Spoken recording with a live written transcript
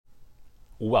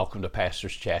Welcome to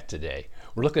Pastor's Chat today.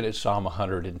 We're looking at Psalm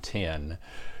 110.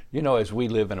 You know, as we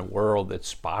live in a world that's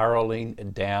spiraling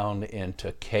down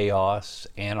into chaos,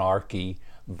 anarchy,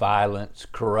 violence,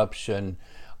 corruption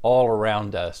all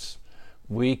around us,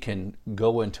 we can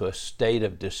go into a state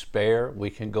of despair. We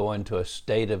can go into a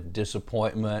state of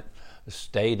disappointment, a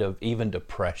state of even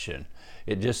depression.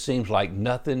 It just seems like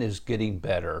nothing is getting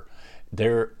better.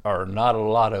 There are not a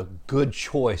lot of good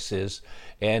choices,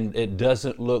 and it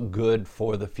doesn't look good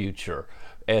for the future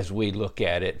as we look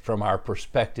at it from our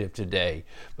perspective today.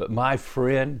 But my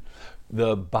friend,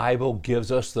 the Bible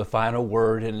gives us the final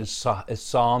word, and it's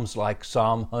Psalms like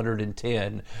Psalm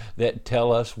 110 that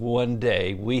tell us one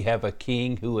day we have a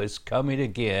king who is coming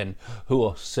again, who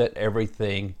will set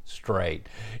everything straight.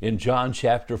 In John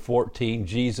chapter 14,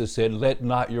 Jesus said, "Let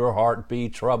not your heart be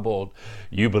troubled.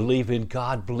 You believe in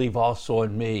God, believe also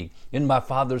in me. In my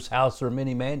Father's house are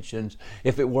many mansions.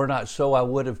 If it were not so, I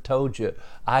would have told you.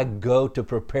 I go to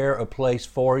prepare a place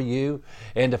for you,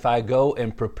 and if I go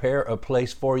and prepare a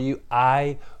place for you,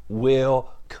 I will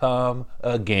come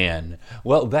again."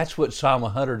 Well, that's what Psalm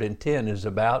 110 is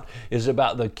about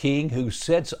the king who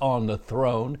sits on the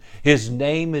throne. His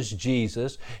name is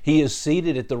Jesus. He is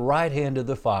seated at the right hand of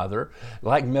the Father.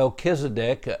 Like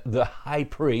Melchizedek, the high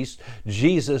priest,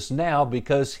 Jesus now,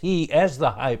 because he, as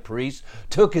the high priest,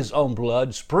 took his own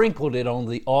blood, sprinkled it on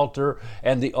the altar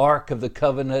and the Ark of the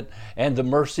Covenant and the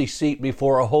mercy seat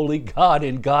before a holy God,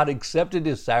 and God accepted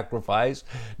his sacrifice.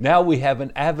 Now we have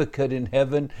an advocate in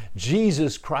heaven,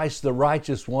 Jesus Christ, the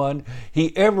righteous one.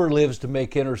 He ever lives to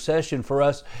make intercession for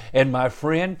us. And my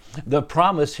friend, the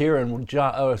promise here in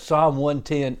Psalm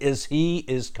 110 is he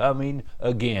is coming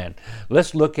again.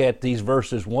 Let's look at these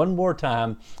verses one more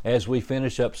time as we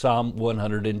finish up Psalm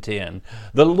 110.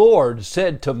 The Lord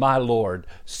said to my Lord,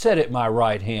 "Sit at my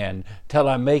right hand till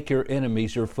I make your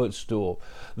enemies your footstool.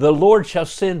 The Lord shall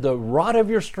send the rod of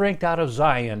your strength out of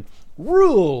Zion.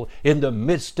 Rule in the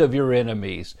midst of your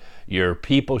enemies. Your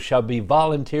people shall be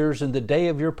volunteers in the day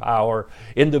of your power.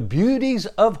 In the beauties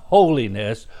of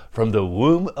holiness, from the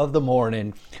womb of the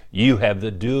morning, you have the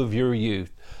dew of your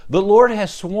youth. The Lord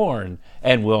has sworn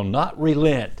and will not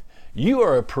relent. You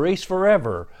are a priest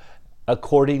forever,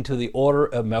 according to the order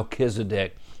of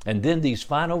Melchizedek." And then these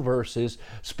final verses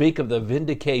speak of the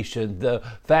vindication, the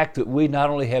fact that we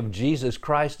not only have Jesus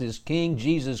Christ as King,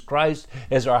 Jesus Christ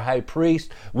as our high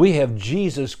priest, we have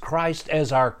Jesus Christ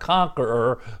as our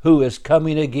conqueror who is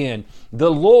coming again. The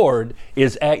Lord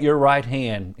is at your right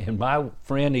hand. And my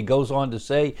friend, he goes on to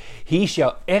say, he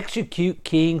shall execute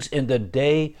kings in the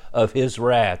day of his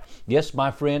wrath. Yes,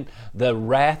 my friend, the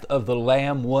wrath of the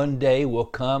Lamb one day will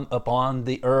come upon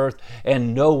the earth,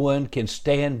 and no one can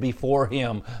stand before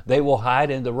him. They will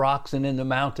hide in the rocks and in the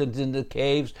mountains, in the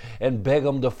caves, and beg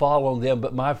them to fall on them.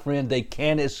 But my friend, they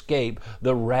can't escape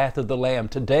the wrath of the Lamb.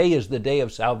 Today is the day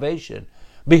of salvation.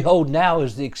 Behold, now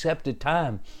is the accepted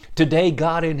time. Today,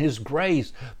 God in his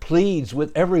grace pleads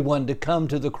with everyone to come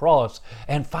to the cross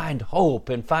and find hope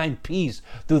and find peace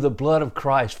through the blood of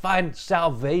Christ. Find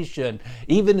salvation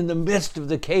even in the midst of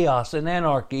the chaos and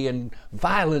anarchy and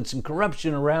violence and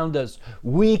corruption around us.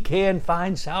 We can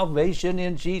find salvation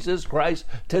in Jesus Christ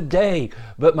today.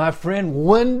 But my friend,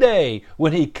 one day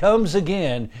when he comes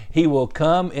again, he will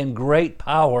come in great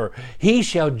power. He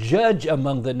shall judge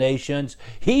among the nations.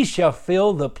 He shall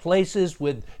fill the places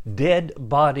with dead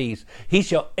bodies. He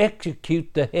shall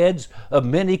execute the heads of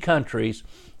many countries.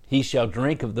 He shall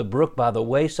drink of the brook by the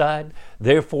wayside.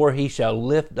 Therefore he shall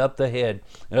lift up the head.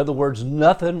 In other words,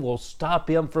 nothing will stop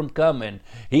him from coming.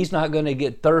 He's not going to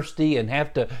get thirsty and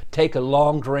have to take a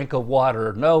long drink of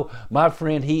water. No, my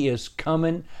friend, he is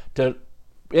coming to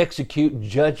execute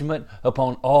judgment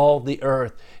upon all the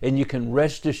earth, and you can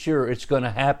rest assured it's going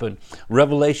to happen.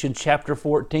 Revelation chapter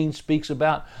 14 speaks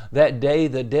about that day.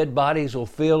 The dead bodies will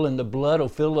fill, and the blood will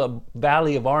fill the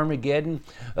valley of Armageddon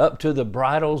up to the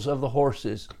bridles of the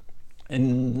horses.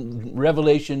 In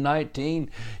Revelation 19,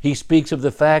 he speaks of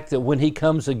the fact that when he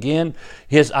comes again,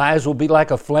 his eyes will be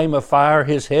like a flame of fire.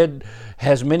 His head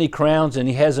has many crowns, and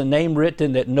he has a name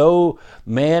written that no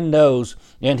man knows.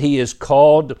 And he is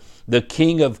called the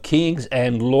King of Kings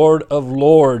and Lord of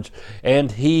Lords.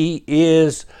 And he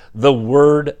is the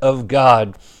Word of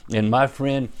God. And my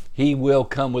friend, he will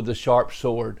come with a sharp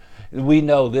sword. We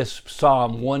know this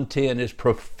Psalm 110 is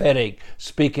prophetic,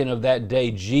 speaking of that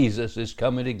day Jesus is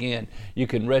coming again. You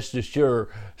can rest assured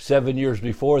 7 years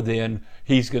before then,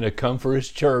 he's going to come for his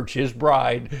church, his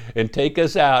bride, and take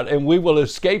us out, and we will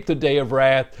escape the day of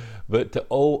wrath. but the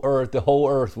whole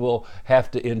earth will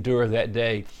have to endure that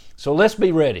day. So let's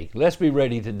be ready. Let's be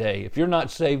ready today. If you're not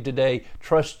saved today,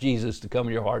 trust Jesus to come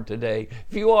in your heart today.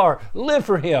 If you are, live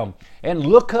for Him and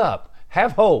look up.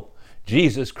 Have hope.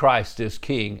 Jesus Christ is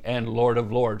King and Lord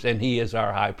of Lords, and He is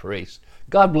our high priest.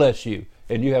 God bless you,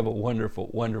 and you have a wonderful,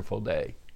 wonderful day.